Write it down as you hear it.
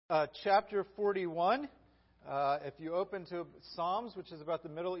chapter 41. If you open to Psalms, which is about the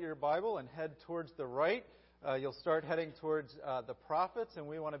middle of your Bible, and head towards the right, you'll start heading towards the prophets, and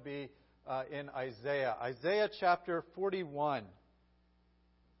we want to be in Isaiah. Isaiah chapter 41.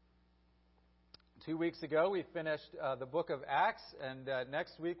 2 weeks ago, we finished the book of Acts, and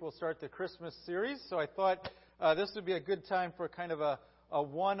next week we'll start the Christmas series. So I thought this would be a good time for kind of a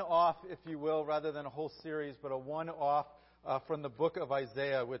one-off, if you will, rather than a whole series, but a one-off from the book of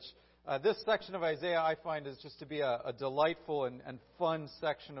Isaiah, which this section of Isaiah I find is just to be a delightful and fun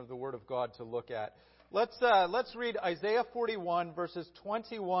section of the Word of God to look at. Let's read Isaiah 41, verses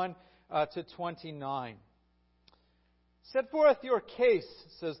 21 to 29. Set forth your case,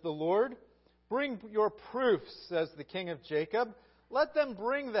 says the Lord. Bring your proofs, says the King of Jacob. Let them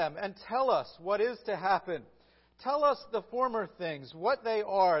bring them and tell us what is to happen. Tell us the former things, what they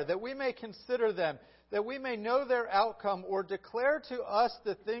are, that we may consider them, that we may know their outcome, or declare to us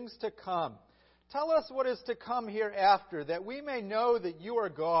the things to come. Tell us what is to come hereafter, that we may know that you are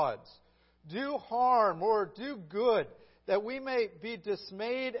gods. Do harm or do good, that we may be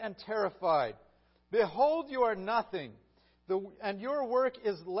dismayed and terrified. Behold, you are nothing, and your work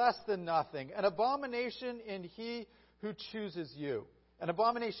is less than nothing. An abomination in he who chooses you. An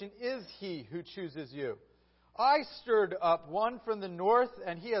abomination is he who chooses you. I stirred up one from the north,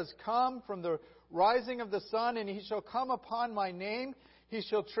 and he has come from the rising of the sun, and he shall come upon my name. He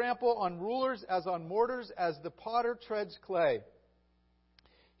shall trample on rulers as on mortars, as the potter treads clay.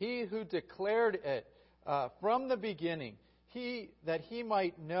 He who declared it from the beginning, that he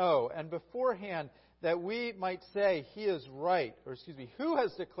might know, and beforehand that we might say he is right. Who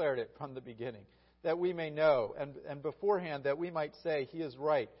has declared it from the beginning, that we may know, and beforehand that we might say he is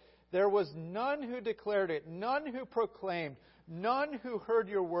right. There was none who declared it, none who proclaimed, none who heard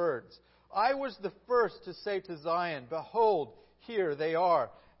your words. I was the first to say to Zion, behold, here they are,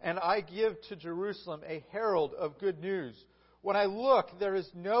 and I give to Jerusalem a herald of good news. When I look, there is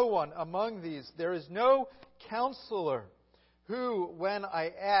no one among these, there is no counselor who, when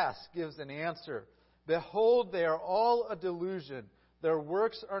I ask, gives an answer. Behold, they are all a delusion. Their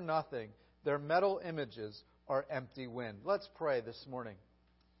works are nothing. Their metal images are empty wind. Let's pray this morning.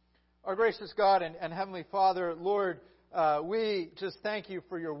 Our gracious God and Heavenly Father, Lord, we just thank you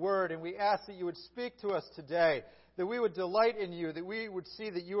for your word, and we ask that you would speak to us today, that we would delight in you, that we would see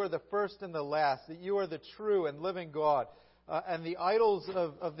that you are the first and the last, that you are the true and living God, and the idols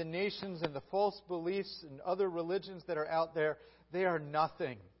of the nations and the false beliefs and other religions that are out there, they are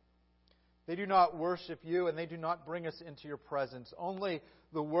nothing. They do not worship you, and they do not bring us into your presence. Only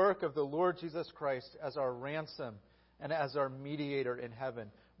the work of the Lord Jesus Christ as our ransom and as our mediator in heaven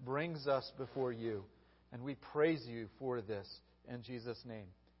brings us before you. And we praise you for this. In Jesus' name,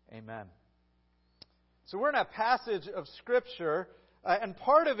 amen. So we're in a passage of Scripture, and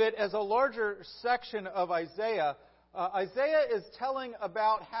part of it as a larger section of Isaiah. Isaiah is telling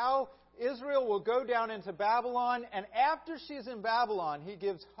about how Israel will go down into Babylon, and after she's in Babylon, he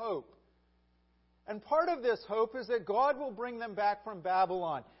gives hope. And part of this hope is that God will bring them back from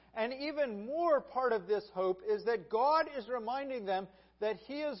Babylon. And even more part of this hope is that God is reminding them that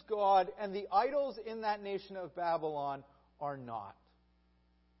He is God and the idols in that nation of Babylon are not.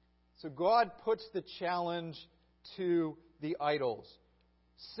 So God puts the challenge to the idols.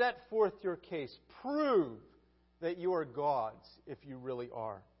 Set forth your case. Prove that you are gods if you really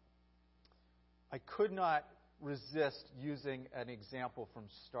are. I could not resist using an example from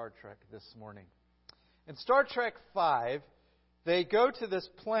Star Trek this morning. In Star Trek V, they go to this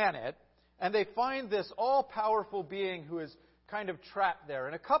planet and they find this all-powerful being who is kind of trapped there.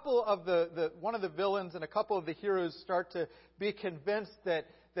 And a couple of one of the villains and a couple of the heroes start to be convinced that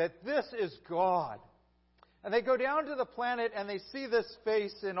this is God. And they go down to the planet and they see this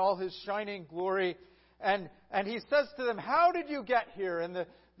face in all his shining glory. And he says to them, how did you get here? And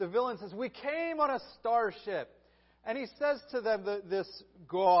the villain says, we came on a starship. And he says to them, this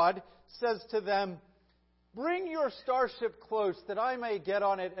God says to them, bring your starship close that I may get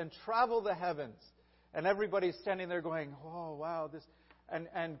on it and travel the heavens. And everybody's standing there going, oh, wow.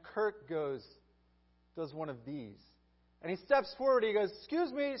 And Kirk does one of these. And he steps forward. He goes,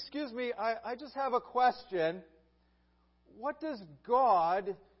 excuse me, I just have a question. What does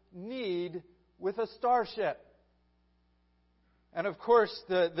God need with a starship? And of course,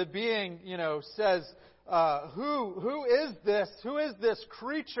 the being, says, who is this? Who is this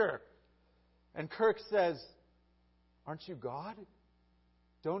creature? And Kirk says, aren't you God?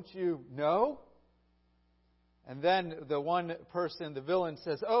 Don't you know? And then the one person, the villain,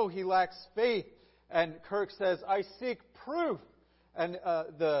 says, oh, he lacks faith. And Kirk says, I seek proof. And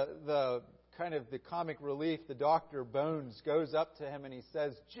the kind of the comic relief, the doctor, Bones, goes up to him and he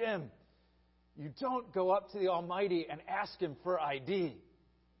says, Jim, you don't go up to the Almighty and ask Him for ID.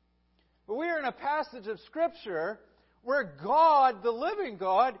 But we are in a passage of Scripture where God, the living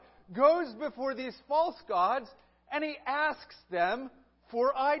God, goes before these false gods and He asks them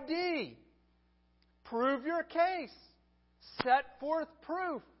for ID. Prove your case. Set forth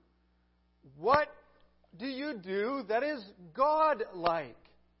proof. What do you do that is God-like?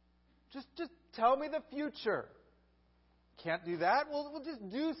 Just tell me the future. Can't do that? Well, we'll just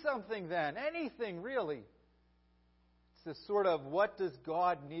do something then. Anything, really. It's this sort of what does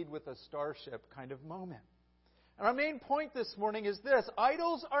God need with a starship kind of moment. And our main point this morning is this.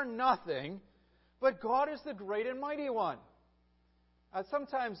 Idols are nothing, but God is the great and mighty one.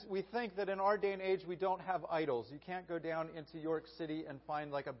 Sometimes we think that in our day and age we don't have idols. You can't go down into York City and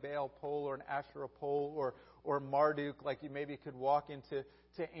find like a Baal pole or an Asherah pole or Marduk like you maybe could walk into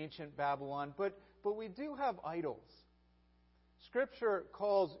ancient Babylon. But we do have idols. Scripture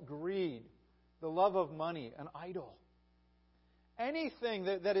calls greed, the love of money, an idol. Anything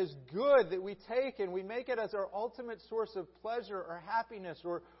that is good that we take and we make it as our ultimate source of pleasure or happiness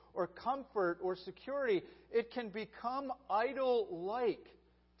or comfort or security, it can become idol-like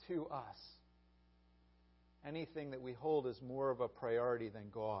to us. Anything that we hold as more of a priority than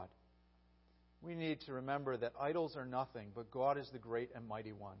God. We need to remember that idols are nothing, but God is the great and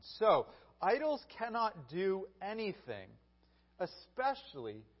mighty one. So, idols cannot do anything,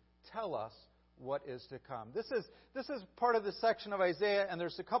 especially tell us what is to come. This is part of the section of Isaiah, and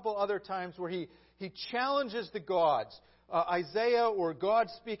there's a couple other times where he challenges the gods. Isaiah, or God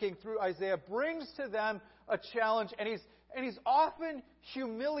speaking through Isaiah, brings to them a challenge, and he's often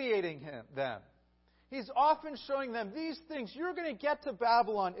humiliating them. He's often showing them these things. You're going to get to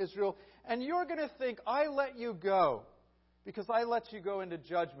Babylon, Israel, and you're going to think, I let you go because I let you go into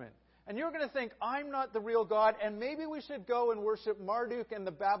judgment. And you're going to think, I'm not the real God, and maybe we should go and worship Marduk and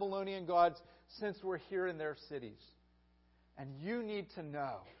the Babylonian gods since we're here in their cities. And you need to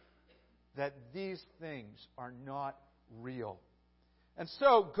know that these things are not real. And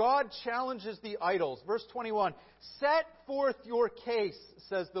so God challenges the idols. Verse 21, set forth your case,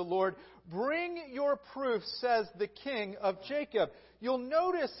 says the Lord. Bring your proof, says the King of Jacob. You'll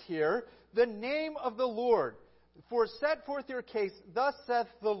notice here the name of the Lord. For set forth your case, thus saith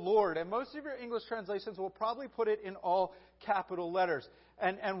the Lord. And most of your English translations will probably put it in all capital letters.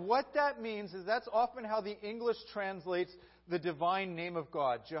 And what that means is that's often how the English translates the divine name of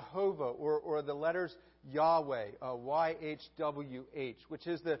God, Jehovah, or the letters Yahweh, Y-H-W-H, which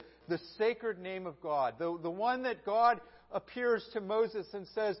is the sacred name of God. The one that God appears to Moses and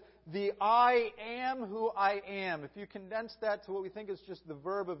says, the I am who I am. If you condense that to what we think is just the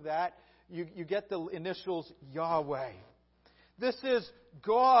verb of that, you get the initials Yahweh. This is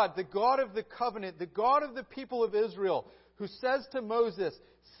God, the God of the covenant, the God of the people of Israel, who says to Moses,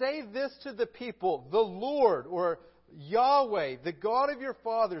 say this to the people, the Lord, or Yahweh, the God of your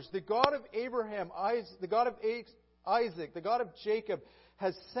fathers, the God of Abraham, the God of Isaac, the God of Jacob,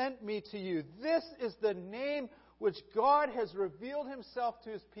 has sent me to you. This is the name which God has revealed Himself to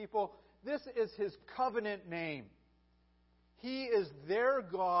His people. This is His covenant name. He is their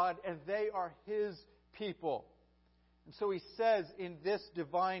God, and they are His people. And so He says in this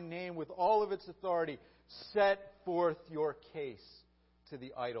divine name, with all of its authority, set forth your case to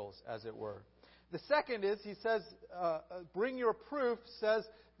the idols, as it were. The second is, he says, bring your proof, says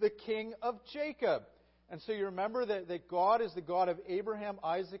the King of Jacob. And so you remember that God is the God of Abraham,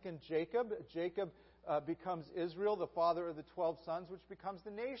 Isaac, and Jacob. Jacob becomes Israel, the father of the 12 sons, which becomes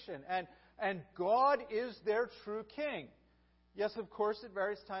the nation. And God is their true king. Yes, of course, at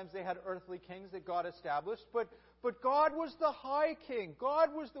various times they had earthly kings that God established, but God was the high king.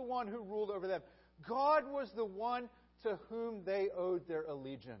 God was the one who ruled over them. God was the one to whom they owed their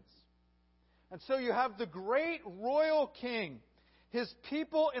allegiance. And so you have the great royal king, his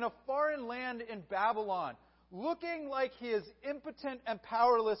people in a foreign land in Babylon, looking like he is impotent and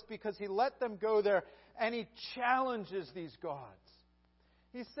powerless because he let them go there, and he challenges these gods.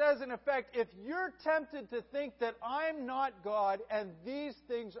 He says, in effect, if you're tempted to think that I'm not God and these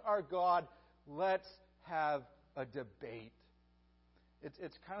things are God, let's have a debate.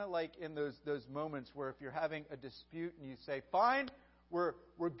 It's kind of like in those moments where if you're having a dispute and you say, fine, we're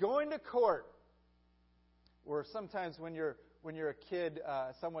going to court. Or sometimes when you're a kid,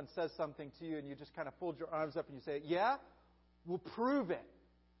 someone says something to you and you just kind of fold your arms up and you say, yeah, we'll prove it.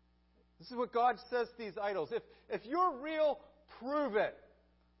 This is what God says to these idols. If you're real, prove it.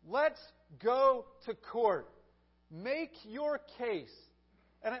 Let's go to court. Make your case.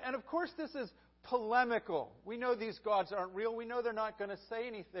 And of course this is polemical. We know these gods aren't real. We know they're not going to say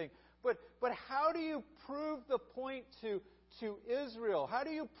anything. But how do you prove the point to Israel? How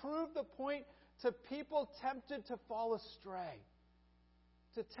do you prove the point to people tempted to fall astray?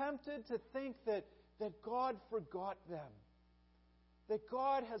 Tempted to think that God forgot them, that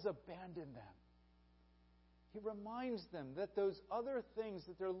God has abandoned them. He reminds them that those other things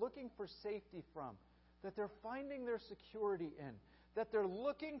that they're looking for safety from, that they're finding their security in, that they're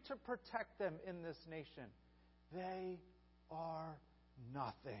looking to protect them in this nation, they are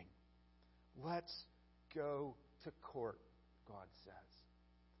nothing. Let's go to court, God says.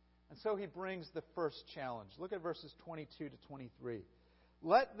 And so he brings the first challenge. Look at verses 22 to 23.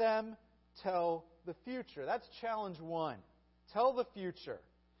 Let them tell the future. That's challenge 1. Tell the future.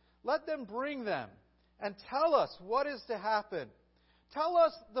 Let them bring them and tell us what is to happen. Tell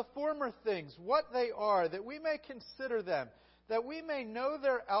us the former things, what they are, that we may consider them, that we may know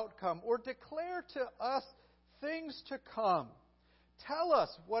their outcome, or declare to us things to come. Tell us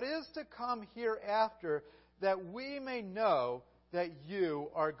what is to come hereafter, that we may know that you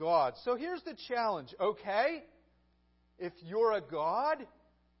are God. So here's the challenge, okay? If you're a God,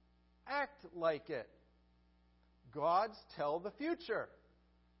 act like it. Gods tell the future.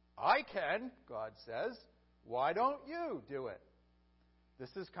 I can, God says. Why don't you do it? This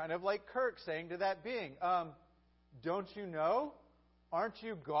is kind of like Kirk saying to that being, don't you know? Aren't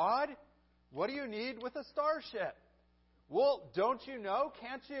you God? What do you need with a starship? Well, don't you know?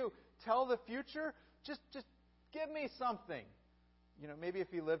 Can't you tell the future? Just give me something. You know, maybe if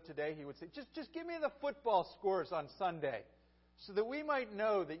he lived today, he would say, just give me the football scores on Sunday so that we might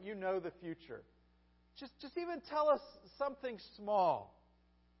know that you know the future. Just even tell us something small.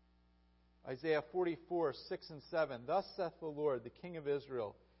 Isaiah 44, 6 and 7. Thus saith the Lord, the King of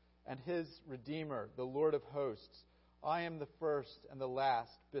Israel, and his Redeemer, the Lord of hosts. I am the first and the last.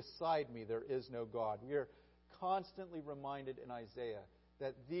 Beside me there is no God. We are constantly reminded in Isaiah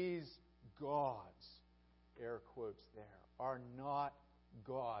that these gods, air quotes there, are not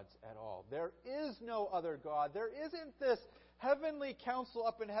gods at all. There is no other God. There isn't this heavenly council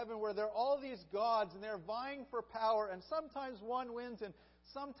up in heaven where there are all these gods and they're vying for power, and sometimes one wins and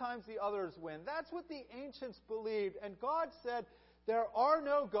sometimes the others win. That's what the ancients believed. And God said, there are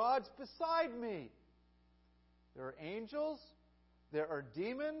no gods beside me. There are angels, there are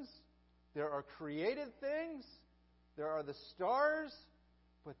demons, there are created things, there are the stars,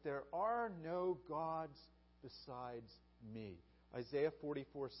 but there are no gods besides me. Isaiah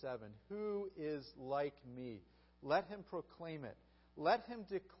 44:7. Who is like me? Let him proclaim it. Let him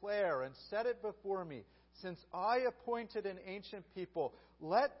declare and set it before me. Since I appointed an ancient people,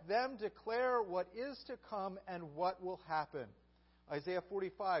 let them declare what is to come and what will happen. Isaiah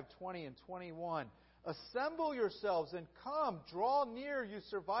 45:20 and 21. Assemble yourselves and come, draw near, you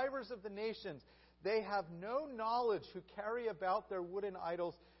survivors of the nations. They have no knowledge who carry about their wooden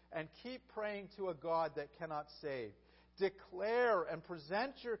idols and keep praying to a God that cannot save. Declare and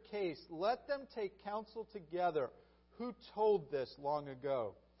present your case. Let them take counsel together. Who told this long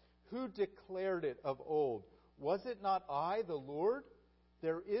ago? Who declared it of old? Was it not I, the Lord?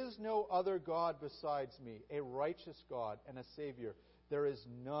 There is no other God besides me, a righteous God and a Savior. There is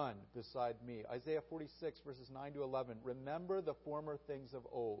none beside me. Isaiah 46, verses 9 to 11. Remember the former things of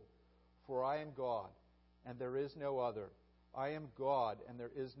old, for I am God, and there is no other. I am God, and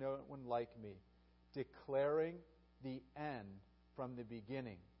there is no one like me, declaring the end from the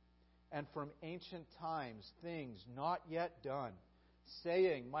beginning, and from ancient times things not yet done,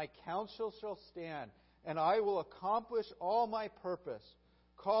 saying, my counsel shall stand, and I will accomplish all my purpose,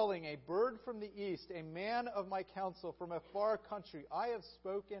 calling a bird from the east, a man of my counsel from a far country. I have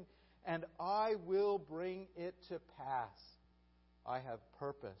spoken, and I will bring it to pass. I have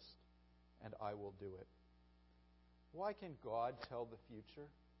purposed, and I will do it. Why can God tell the future?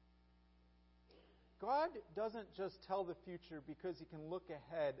 God doesn't just tell the future because He can look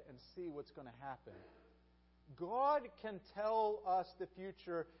ahead and see what's going to happen. God can tell us the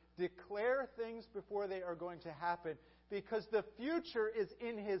future, declare things before they are going to happen, because the future is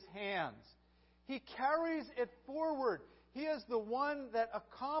in His hands. He carries it forward. He is the one that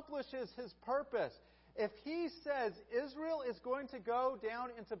accomplishes His purpose. If He says Israel is going to go down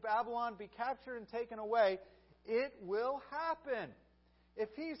into Babylon, be captured and taken away, it will happen. If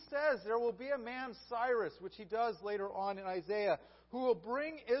He says there will be a man, Cyrus, which He does later on in Isaiah, who will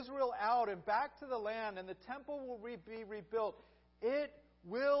bring Israel out and back to the land, and the temple will be rebuilt, it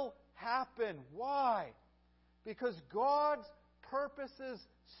will happen. Why? Because God's purposes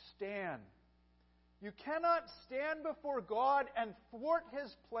stand. You cannot stand before God and thwart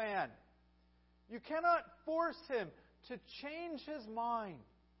His plan. You cannot force Him to change His mind.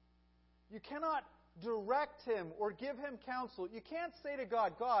 You cannot direct him or give him counsel. You can't say to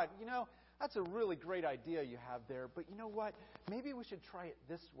God, God, that's a really great idea you have there, but you know what? Maybe we should try it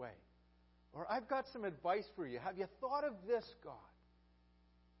this way. Or I've got some advice for you. Have you thought of this, God?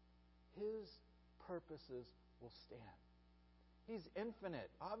 His purposes will stand. He's infinite.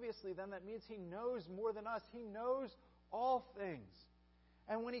 Obviously, then that means He knows more than us. He knows all things.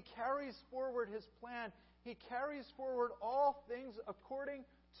 And when He carries forward His plan, He carries forward all things according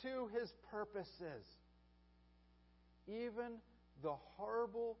to His purposes. Even the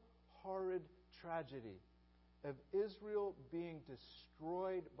horrible, horrid tragedy of Israel being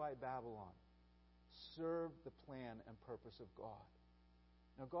destroyed by Babylon served the plan and purpose of God.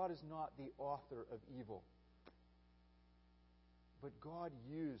 Now, God is not the author of evil, but God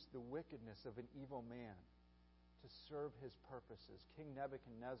used the wickedness of an evil man to serve His purposes. King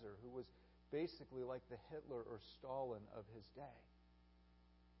Nebuchadnezzar, who was basically like the Hitler or Stalin of his day,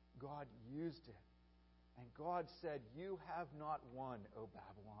 God used it. And God said, "You have not won, O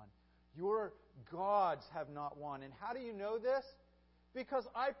Babylon. Your gods have not won." And how do you know this? Because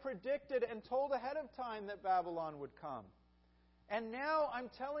I predicted and told ahead of time that Babylon would come. And now I'm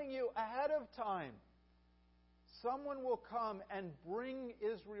telling you ahead of time, someone will come and bring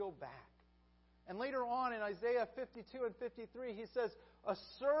Israel back. And later on in Isaiah 52 and 53, he says, a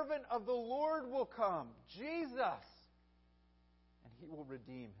servant of the Lord will come, Jesus, and He will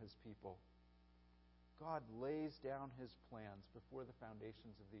redeem His people. God lays down His plans before the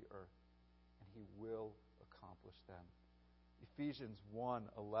foundations of the earth, and He will accomplish them. Ephesians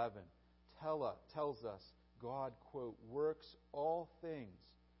 1:11 tells us God, quote, works all things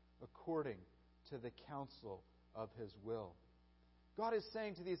according to the counsel of His will. God is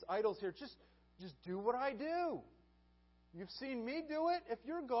saying to these idols here, just do what I do. You've seen me do it. If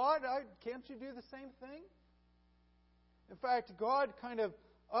you're God, can't you do the same thing? In fact, God kind of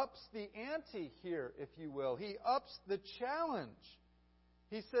ups the ante here, if you will. He ups the challenge.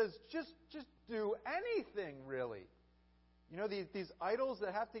 He says, just do anything, really. These idols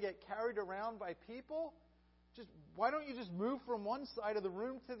that have to get carried around by people, why don't you just move from one side of the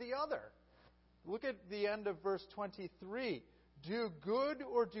room to the other? Look at the end of verse 23. Do good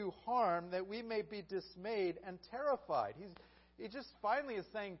or do harm, that we may be dismayed and terrified. He just finally is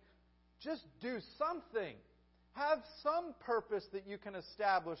saying, just do something. Have some purpose that you can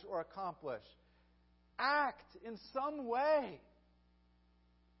establish or accomplish. Act in some way.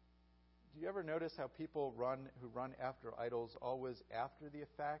 Do you ever notice how people who run after idols always after the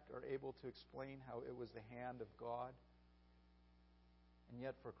effect are able to explain how it was the hand of God? And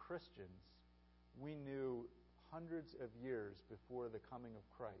yet for Christians, we knew hundreds of years before the coming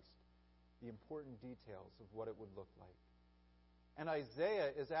of Christ the important details of what it would look like. And Isaiah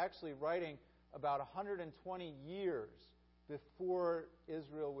is actually writing about 120 years before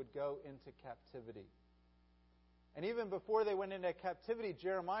Israel would go into captivity. And even before they went into captivity,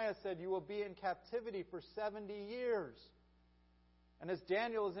 Jeremiah said, you will be in captivity for 70 years. And as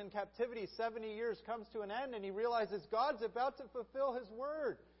Daniel is in captivity, 70 years comes to an end, and he realizes God's about to fulfill His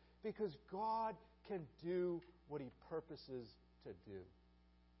word, because God can do what He purposes to do.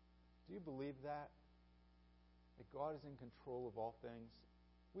 Do you believe that? That God is in control of all things?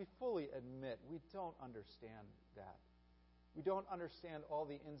 We fully admit we don't understand that. We don't understand all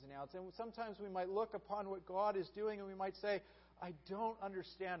the ins and outs. And sometimes we might look upon what God is doing and we might say, I don't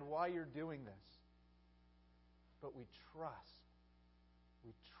understand why you're doing this. But we trust.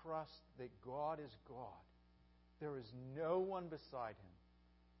 We trust that God is God. There is no one beside Him.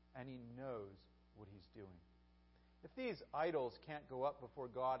 And He knows what He's doing. If these idols can't go up before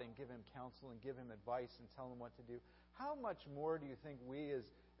God and give Him counsel and give Him advice and tell Him what to do, how much more do you think we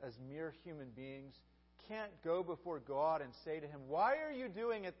as mere human beings can't go before God and say to Him, why are you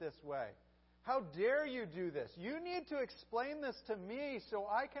doing it this way? How dare you do this? You need to explain this to me so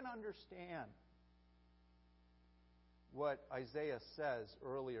I can understand. What Isaiah says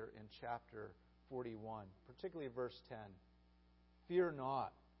earlier in chapter 41, particularly verse 10. Fear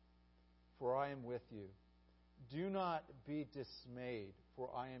not, for I am with you. Do not be dismayed, for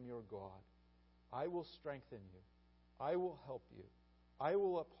I am your God. I will strengthen you. I will help you. I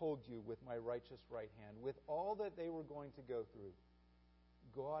will uphold you with my righteous right hand. With all that they were going to go through,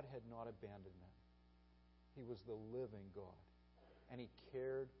 God had not abandoned them. He was the living God, and He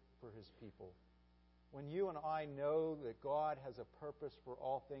cared for His people. When you and I know that God has a purpose for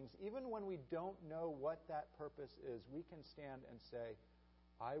all things, even when we don't know what that purpose is, we can stand and say,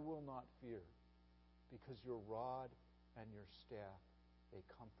 I will not fear, because your rod and your staff, they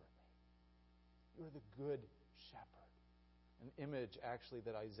comfort me. You're the good shepherd. An image, actually,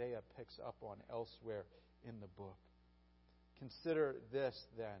 that Isaiah picks up on elsewhere in the book. Consider this,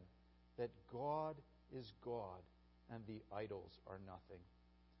 then, that God is God, and the idols are nothing.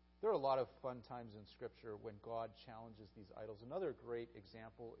 There are a lot of fun times in Scripture when God challenges these idols. Another great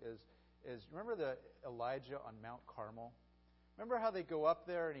example is remember the Elijah on Mount Carmel? Remember how they go up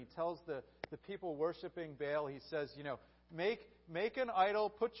there and he tells the people worshiping Baal, he says, make an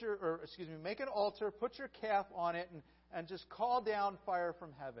idol, make an altar, put your calf on it, and just call down fire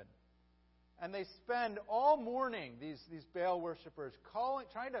from heaven. And they spend all morning, these Baal worshipers,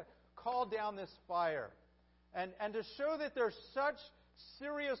 trying to call down this fire. And to show that they're such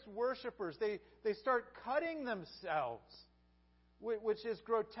serious worshipers, they start cutting themselves, which is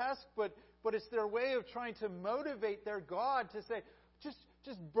grotesque, but it's their way of trying to motivate their God to say,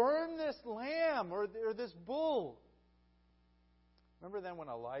 just burn this lamb or this bull. Remember then when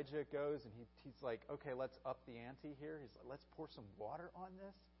Elijah goes and he's like, okay, let's up the ante here. He's like, let's pour some water on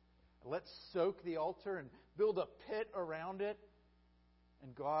this. Let's soak the altar and build a pit around it.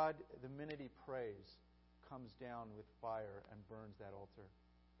 And God, the minute he prays, comes down with fire and burns that altar.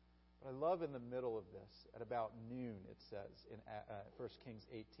 But I love in the middle of this, at about noon, it says in 1 Kings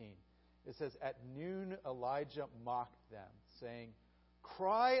 18, it says, at noon Elijah mocked them, saying,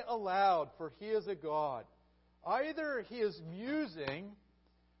 cry aloud, for he is a god. Either he is musing,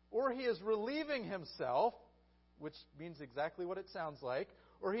 or he is relieving himself, which means exactly what it sounds like,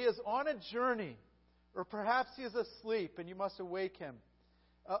 or he is on a journey, or perhaps he is asleep and you must awake him.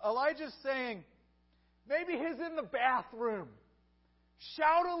 Elijah's saying, maybe he's in the bathroom.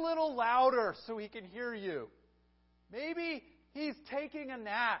 Shout a little louder so he can hear you. Maybe he's taking a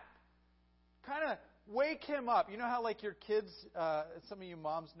nap. Kind of wake him up. You know how like your kids, some of you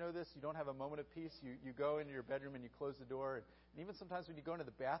moms know this, you don't have a moment of peace. You go into your bedroom and you close the door. And even sometimes when you go into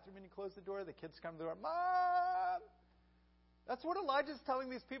the bathroom and you close the door, the kids come to the door, Mom! That's what Elijah's telling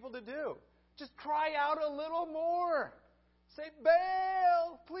these people to do. Just cry out a little more. Say,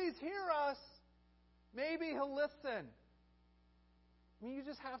 Baal, please hear us. Maybe he'll listen. I mean, you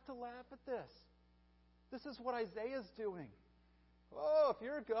just have to laugh at this. This is what Isaiah's doing. Oh, if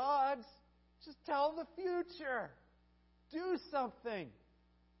you're God's, just tell the future. Do something.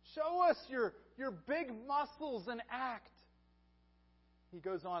 Show us your big muscles and act. He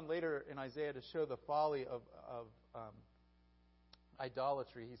goes on later in Isaiah to show the folly of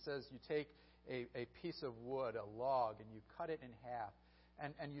idolatry. He says you take a piece of wood, a log, and you cut it in half.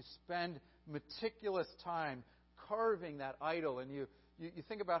 And you spend meticulous time carving that idol. And you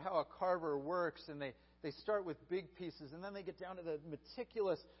think about how a carver works, and they start with big pieces, and then they get down to the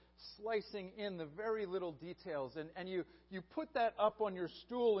meticulous slicing in the very little details. And you put that up on your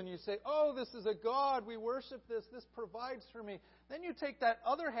stool, and you say, oh, this is a God. We worship this. This provides for me. Then you take that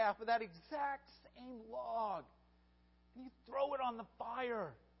other half of that exact same log, and you throw it on the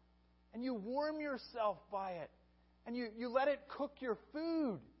fire, and you warm yourself by it, and you let it cook your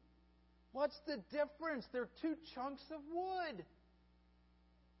food. What's the difference? They're two chunks of wood.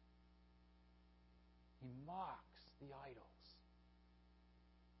 He mocks the idols.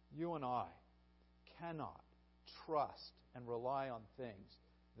 You and I cannot trust and rely on things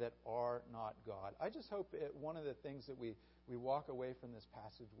that are not God. I just hope one of the things that we walk away from this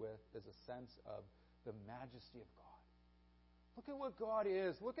passage with is a sense of the majesty of God. Look at what God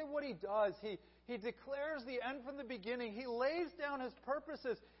is. Look at what He does. He declares the end from the beginning. He lays down His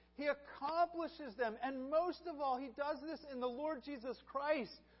purposes. He accomplishes them. And most of all, He does this in the Lord Jesus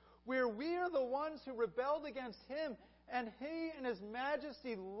Christ, where we are the ones who rebelled against Him, and He in His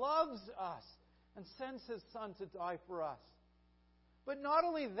majesty loves us and sends His Son to die for us. But not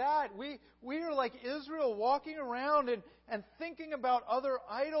only that, we are like Israel walking around and thinking about other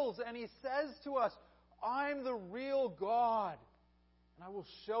idols, and He says to us, I'm the real God, and I will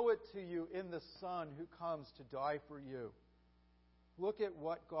show it to you in the Son who comes to die for you. Look at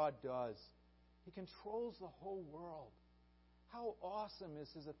what God does. He controls the whole world. How awesome is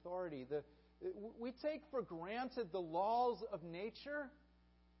His authority? We take for granted the laws of nature.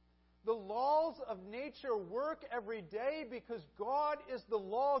 The laws of nature work every day because God is the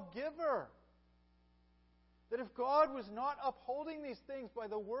lawgiver. That if God was not upholding these things by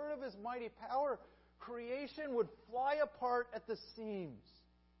the word of His mighty power, creation would fly apart at the seams.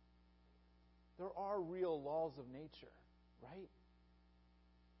 There are real laws of nature, right?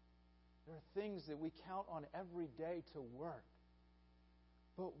 There are things that we count on every day to work.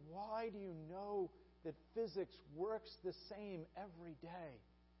 But why do you know that physics works the same every day?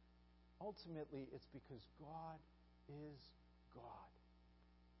 Ultimately, it's because God is God.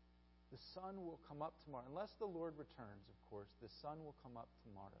 The sun will come up tomorrow. Unless the Lord returns, of course, the sun will come up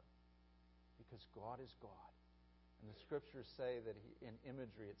tomorrow. Because God is God. And the Scriptures say that in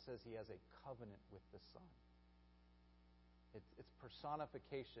imagery, it says He has a covenant with the sun. It's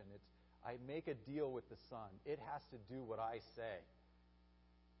personification. It's I make a deal with the sun. It has to do what I say.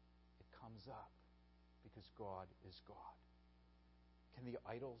 It comes up because God is God. Can the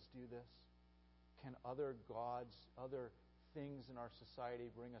idols do this? Can other gods, other things in our society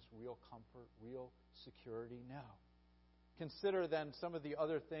bring us real comfort, real security? No. Consider then some of the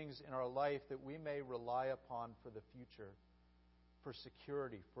other things in our life that we may rely upon for the future, for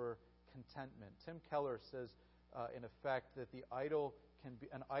security, for contentment. Tim Keller says, in effect, that an idol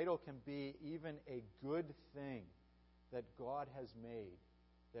can be even a good thing that God has made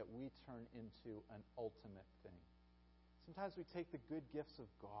that we turn into an ultimate thing. Sometimes we take the good gifts of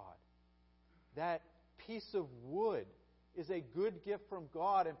God. That piece of wood is a good gift from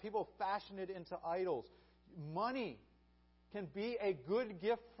God, and people fashion it into idols. Money can be a good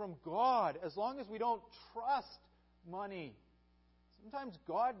gift from God as long as we don't trust money. Sometimes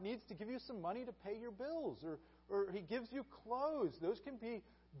God needs to give you some money to pay your bills, or He gives you clothes. Those can be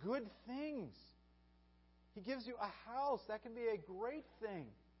good things. He gives you a house. That can be a great thing.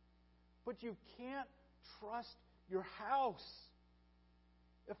 But you can't trust your house.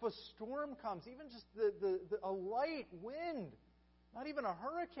 If a storm comes, even just a light wind, not even a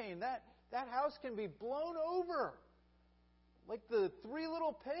hurricane, that house can be blown over. Like the three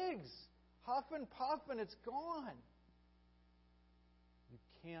little pigs, huff and puff, and it's gone. You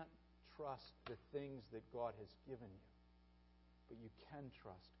can't trust the things that God has given you, but you can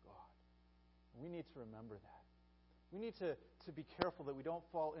trust God. We need to remember that. We need to be careful that we don't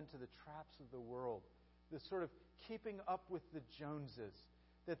fall into the traps of the world, this sort of keeping up with the Joneses,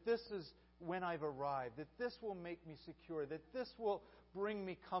 that this is when I've arrived, that this will make me secure, that this will bring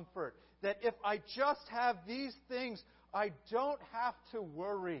me comfort, that if I just have these things, I don't have to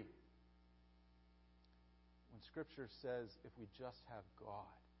worry. When Scripture says if we just have God,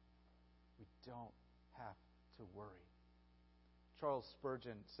 we don't have to worry. Charles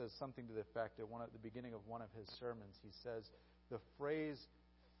Spurgeon says something to the effect at the beginning of one of his sermons. He says, the phrase,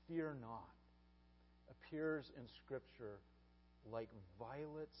 fear not, appears in Scripture like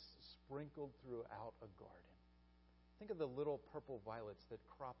violets sprinkled throughout a garden. Think of the little purple violets that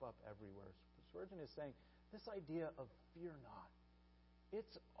crop up everywhere. Spurgeon is saying, this idea of fear not,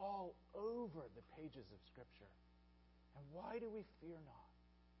 it's all over the pages of Scripture. And why do we fear not?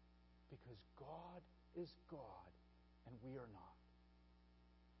 Because God is God and we are not.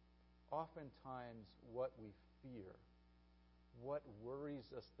 Oftentimes, what we fear, what worries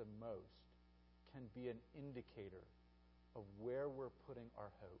us the most, can be an indicator of where we're putting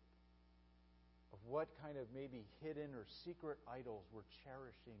our hope, of what kind of maybe hidden or secret idols we're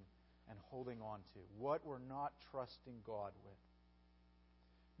cherishing and holding on to, what we're not trusting God with.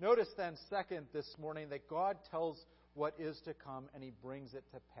 Notice then, second, this morning, that God tells what is to come and He brings it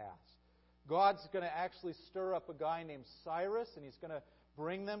to pass. God's going to actually stir up a guy named Cyrus, and He's going to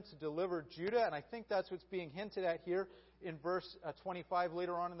bring them to deliver Judah, and I think that's what's being hinted at here in verse 25.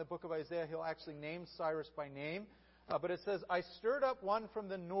 Later on in the book of Isaiah, He'll actually name Cyrus by name. But it says, I stirred up one from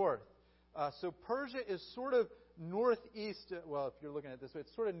the north. So Persia is sort of northeast. Well, if you're looking at it this way,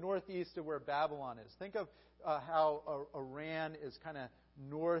 it's sort of northeast of where Babylon is. Think of how Iran is kind of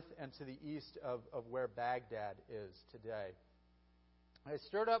north and to the east of where Baghdad is today. I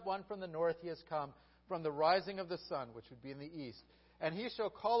stirred up one from the north. He has come from the rising of the sun, which would be in the east. And he shall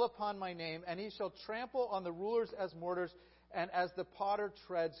call upon my name, and he shall trample on the rulers as mortars, and as the potter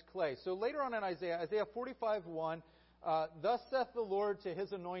treads clay. So later on in Isaiah 45:1, thus saith the Lord to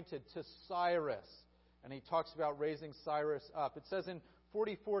His anointed, to Cyrus. And he talks about raising Cyrus up. It says in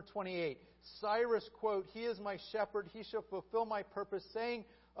 44:28, Cyrus, quote, He is my shepherd, he shall fulfill my purpose, saying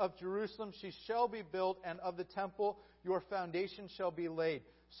of Jerusalem, she shall be built, and of the temple, your foundation shall be laid.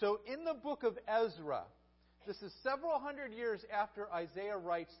 So in the book of Ezra, this is several hundred years after Isaiah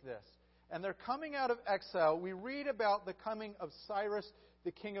writes this, and they're coming out of exile. We read about the coming of Cyrus,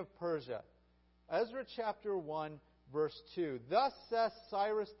 the king of Persia. Ezra chapter 1, verse 2. Thus saith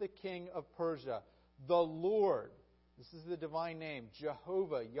Cyrus the king of Persia, the Lord, this is the divine name,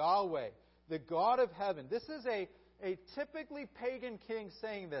 Jehovah, Yahweh, the God of heaven. This is a typically pagan king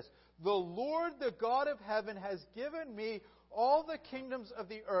saying this. The Lord, the God of heaven, has given me all the kingdoms of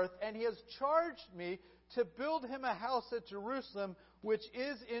the earth, and He has charged me to build Him a house at Jerusalem, which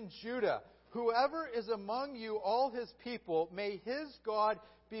is in Judah. Whoever is among you, all His people, may His God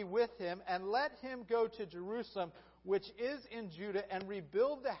be with him, and let him go to Jerusalem, which is in Judah, and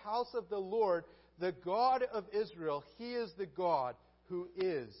rebuild the house of the Lord, the God of Israel. He is the God who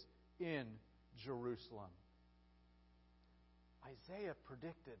is in Jerusalem. Isaiah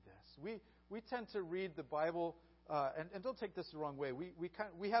predicted this. We tend to read the Bible, and don't take this the wrong way.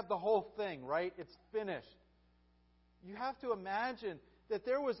 We have the whole thing, right? It's finished. You have to imagine that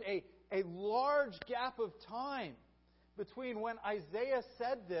there was a large gap of time between when Isaiah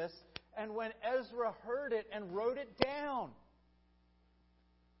said this and when Ezra heard it and wrote it down.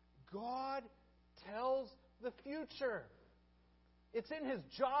 God tells the future. It's in His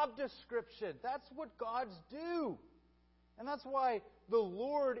job description. That's what gods do. And that's why the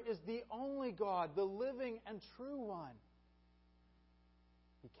Lord is the only God, the living and true one.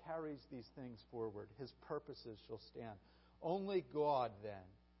 He carries these things forward. His purposes shall stand. Only God, then,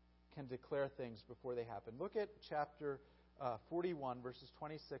 can declare things before they happen. Look at chapter 41, verses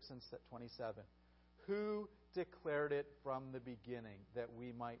 26 and 27. Who declared it from the beginning that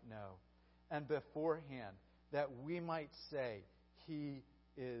we might know, and beforehand that we might say, He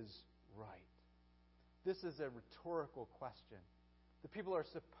is right? This is a rhetorical question. The people are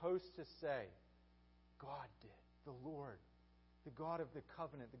supposed to say, God did, the Lord, the God of the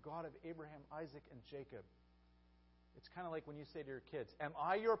covenant, the God of Abraham, Isaac, and Jacob. It's kind of like when you say to your kids, am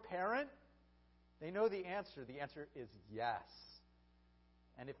I your parent? They know the answer. The answer is yes.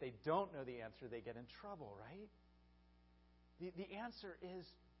 And if they don't know the answer, they get in trouble, right? The answer is,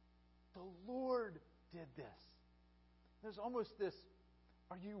 the Lord did this. There's almost this,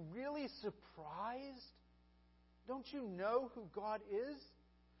 are you really surprised? Don't you know who God is?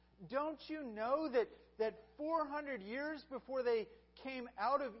 Don't you know that 400 years before they came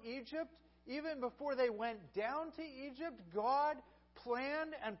out of Egypt, even before they went down to Egypt, God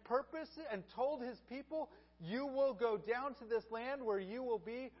planned and purposed and told His people, you will go down to this land where you will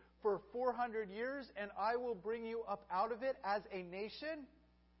be for 400 years, and I will bring you up out of it as a nation?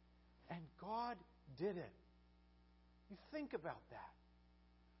 And God did it. You think about that.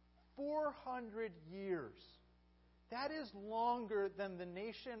 400 years. That is longer than the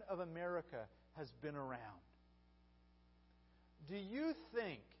nation of America has been around. Do you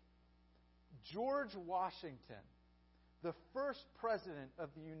think George Washington, the first president of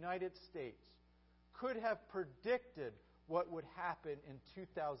the United States, could have predicted what would happen in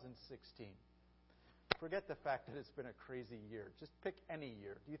 2016? Forget the fact that it's been a crazy year. Just pick any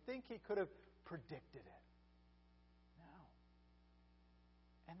year. Do you think he could have predicted it? No.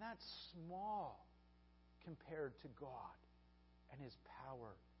 And that's small compared to God and His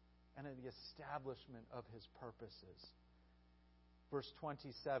power and the establishment of His purposes. Verse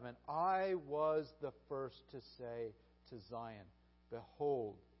 27, I was the first to say to Zion,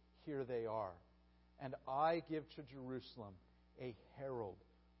 behold, here they are. And I give to Jerusalem a herald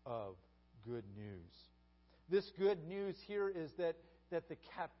of good news. This good news here is that the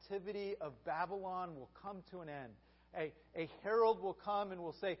captivity of Babylon will come to an end. A herald will come and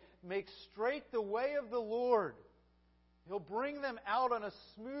will say, make straight the way of the Lord. He'll bring them out on a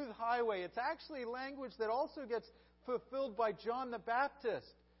smooth highway. It's actually language that also gets fulfilled by John the Baptist.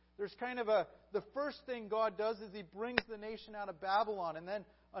 There's kind of the first thing God does is He brings the nation out of Babylon. And then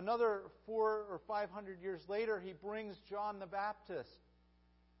another 400 or 500 years later, He brings John the Baptist.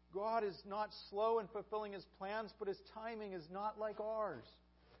 God is not slow in fulfilling His plans, but His timing is not like ours.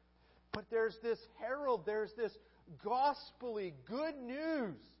 But there's this herald, there's this gospel-y good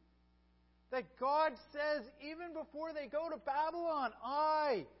news that God says even before they go to Babylon,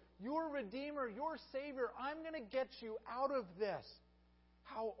 I, your Redeemer, your Savior, I'm going to get you out of this.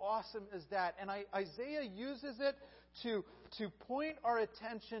 How awesome is that? And Isaiah uses it to point our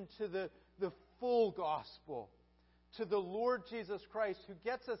attention to the full gospel, to the Lord Jesus Christ, who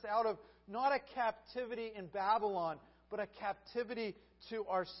gets us out of not a captivity in Babylon, but a captivity to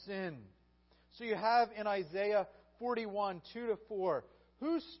our sin. So you have in Isaiah 41, 2-4,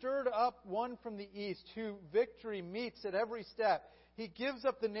 who stirred up one from the east, who victory meets at every step. He gives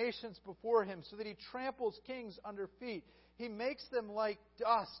up the nations before him, so that he tramples kings under feet. He makes them like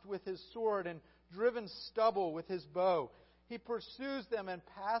dust with his sword, and driven stubble with his bow. He pursues them and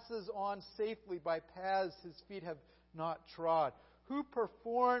passes on safely by paths his feet have not trod. Who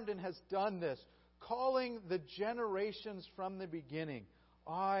performed and has done this, calling the generations from the beginning?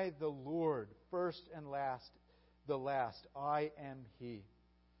 I, the Lord, first and last, the last. I am He.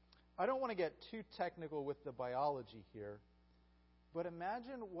 I don't want to get too technical with the biology here, but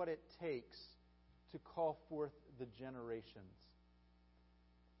imagine what it takes to call forth the generations.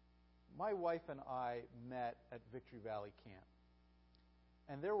 My wife and I met at Victory Valley Camp.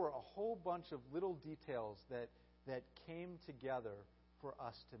 And there were a whole bunch of little details that came together for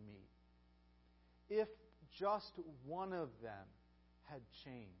us to meet. If just one of them had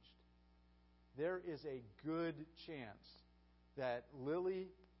changed, there is a good chance that Lily,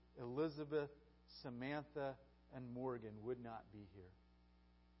 Elizabeth, Samantha, and Morgan would not be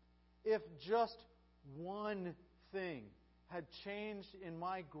here. If just one thing had changed in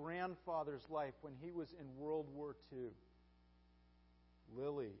my grandfather's life when he was in World War II,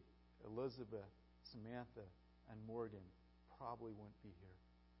 Lily, Elizabeth, Samantha, and Morgan probably wouldn't be here.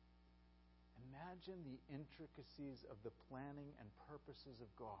 Imagine the intricacies of the planning and purposes of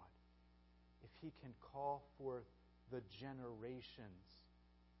God if He can call forth the generations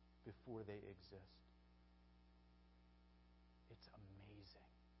before they exist. It's amazing.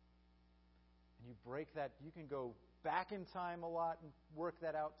 And you break that, you can go back in time a lot and work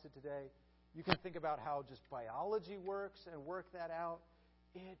that out to today. You can think about how just biology works and work that out.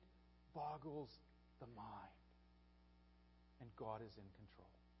 It boggles the mind. And God is in control.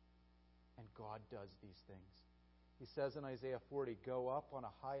 And God does these things. He says in Isaiah 40, "Go up on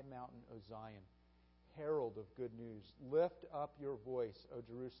a high mountain, O Zion, herald of good news. Lift up your voice, O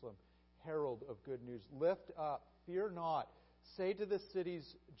Jerusalem, herald of good news. Lift up, fear not. Say to the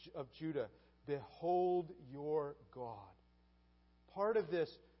cities of Judah, behold your God." Part of this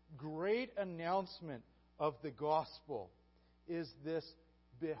great announcement of the gospel is this,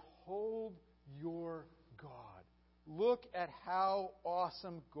 behold your God. Look at how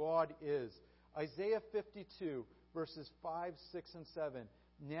awesome God is. Isaiah 52, verses 5, 6, and 7.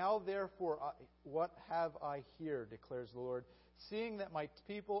 "Now therefore, what have I here, declares the Lord? Seeing that my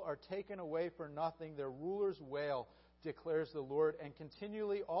people are taken away for nothing, their rulers wail, declares the Lord, and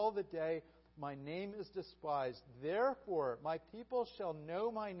continually all the day my name is despised. Therefore my people shall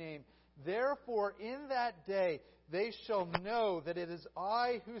know my name. Therefore in that day they shall know that it is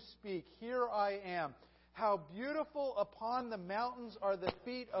I who speak. Here I am. How beautiful upon the mountains are the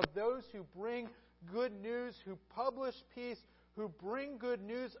feet of those who bring good news, who publish peace, who bring good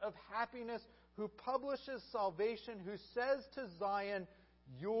news of happiness, who publishes salvation, who says to Zion,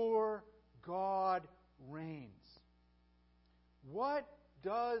 your God reigns." What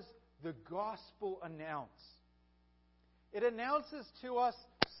does the gospel announce? It announces to us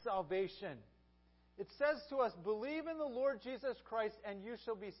salvation. It says to us, believe in the Lord Jesus Christ and you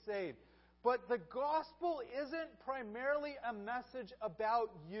shall be saved. But the gospel isn't primarily a message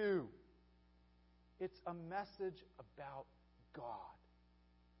about you. It's a message about God.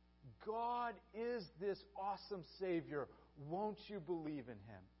 God is this awesome Savior. Won't you believe in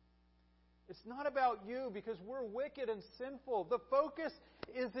Him? It's not about you because we're wicked and sinful. The focus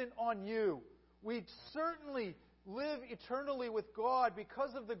isn't on you. We certainly live eternally with God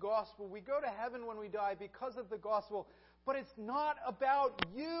because of the gospel. We go to heaven when we die because of the gospel. But it's not about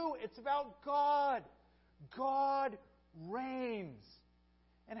you. It's about God. God reigns.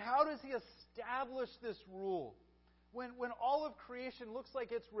 And how does He establish this rule? When all of creation looks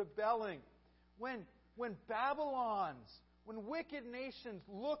like it's rebelling, when Babylon's, when wicked nations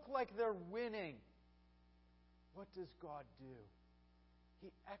look like they're winning, what does God do?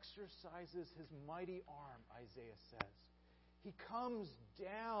 He exercises His mighty arm, Isaiah says. He comes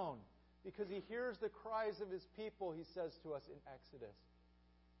down because He hears the cries of His people, He says to us in Exodus.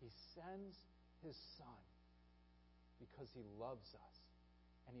 He sends His Son because He loves us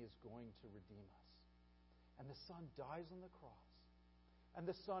and He is going to redeem us. And the Son dies on the cross. And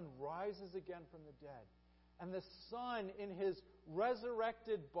the Son rises again from the dead. And the Son, in His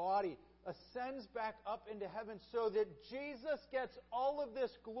resurrected body, ascends back up into heaven so that Jesus gets all of this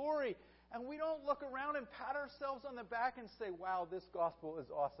glory. And we don't look around and pat ourselves on the back and say, wow, this gospel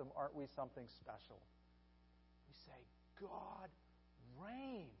is awesome. Aren't we something special? We say, God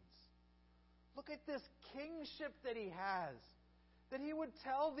reigns. Look at this kingship that He has. That He would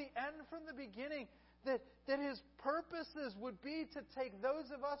tell the end from the beginning. That His purposes would be to take those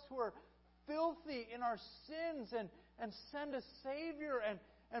of us who are filthy in our sins and send a Savior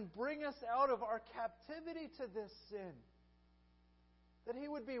and bring us out of our captivity to this sin. That He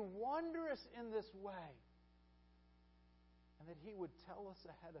would be wondrous in this way. And that He would tell us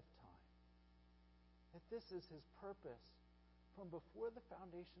ahead of time that this is His purpose from before the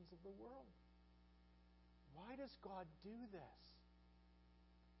foundations of the world. Why does God do this?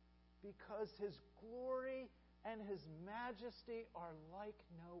 Because His glory and His majesty are like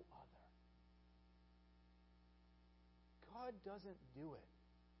no other. God doesn't do it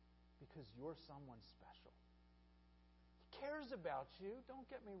because you're someone special. He cares about you, don't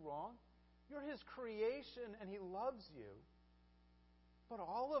get me wrong. You're His creation and He loves you. But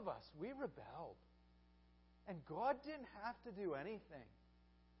all of us, we rebelled. And God didn't have to do anything.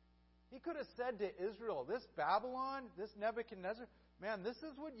 He could have said to Israel, this Babylon, this Nebuchadnezzar, man, this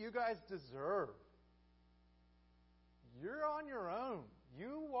is what you guys deserve. You're on your own.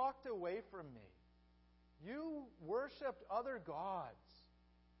 You walked away from me. You worshipped other gods.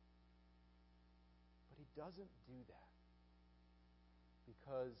 But He doesn't do that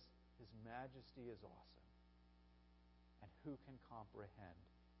because His majesty is awesome. And who can comprehend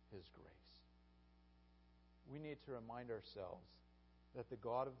His grace? We need to remind ourselves that the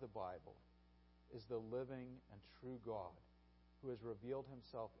God of the Bible is the living and true God who has revealed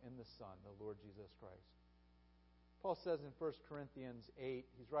himself in the Son, the Lord Jesus Christ. Paul says in 1 Corinthians 8,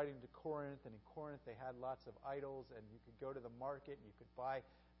 he's writing to Corinth, and in Corinth they had lots of idols, and you could go to the market and you could buy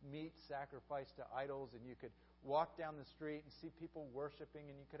meat sacrificed to idols, and you could walk down the street and see people worshiping,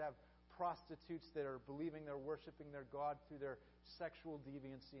 and you could have prostitutes that are believing they're worshiping their God through their sexual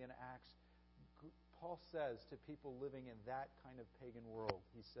deviancy and acts. Paul says to people living in that kind of pagan world,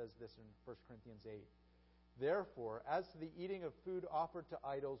 he says this in 1 Corinthians 8, "Therefore, as to the eating of food offered to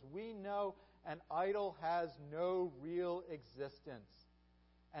idols, we know an idol has no real existence,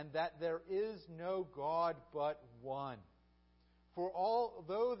 and that there is no God but one. For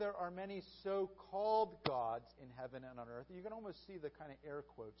although there are many so-called gods in heaven and on earth," you can almost see the kind of air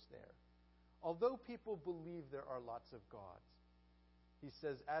quotes there. Although people believe there are lots of gods, he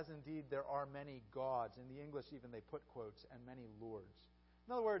says, as indeed there are many gods. In the English even they put quotes, and many lords.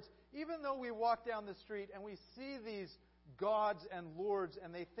 In other words, even though we walk down the street and we see these gods and lords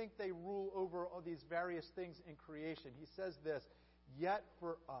and they think they rule over all these various things in creation, he says this, "Yet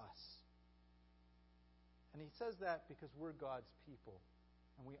for us." And he says that because we're God's people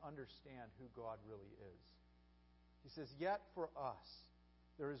and we understand who God really is. He says, "Yet for us,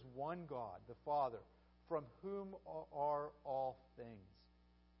 there is one God, the Father, from whom are all things,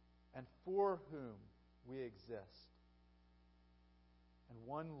 and for whom we exist. And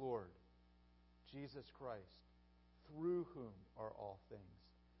one Lord, Jesus Christ, through whom are all things,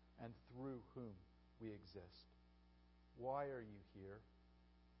 and through whom we exist." Why are you here?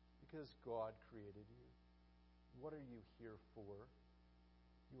 Because God created you. What are you here for?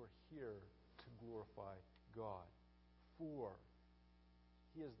 You are here to glorify God. For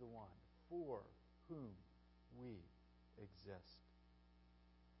He is the one for whom we exist.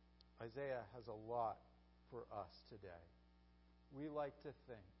 Isaiah has a lot for us today. We like to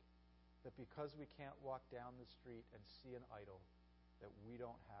think that because we can't walk down the street and see an idol, that we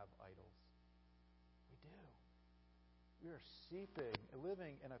don't have idols. We do. We are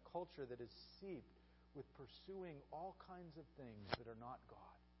living in a culture that is seeped with pursuing all kinds of things that are not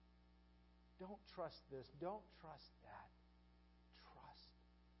God. Don't trust this. Don't trust that. Trust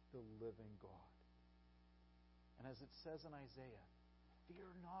the living God. And as it says in Isaiah, fear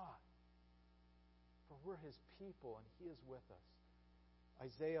not, for we're His people and He is with us.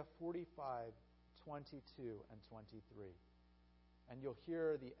 Isaiah 45:22 and 23. And you'll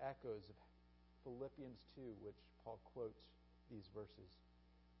hear the echoes of Philippians 2, which Paul quotes these verses.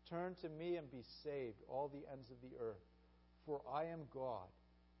 "Turn to me and be saved, all the ends of the earth, for I am God,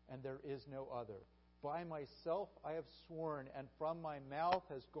 and there is no other. By myself I have sworn, and from my mouth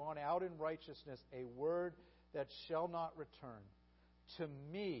has gone out in righteousness a word that shall not return. To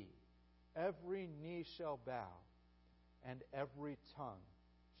me every knee shall bow, and every tongue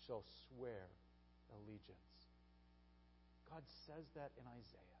shall swear allegiance." God says that in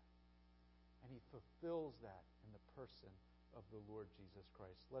Isaiah, and He fulfills that in the person of the Lord Jesus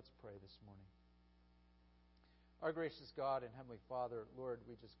Christ. Let's pray this morning. Our gracious God and Heavenly Father, Lord,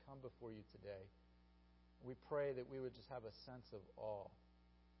 we just come before you today. We pray that we would just have a sense of awe,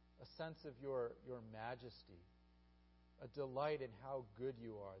 a sense of your majesty, a delight in how good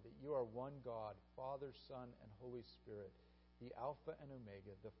you are, that you are one God, Father, Son, and Holy Spirit, the Alpha and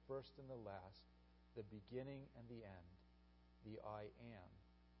Omega, the first and the last, the beginning and the end, the I am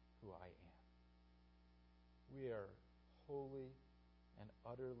who I am. We are wholly and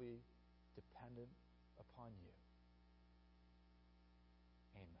utterly dependent upon you.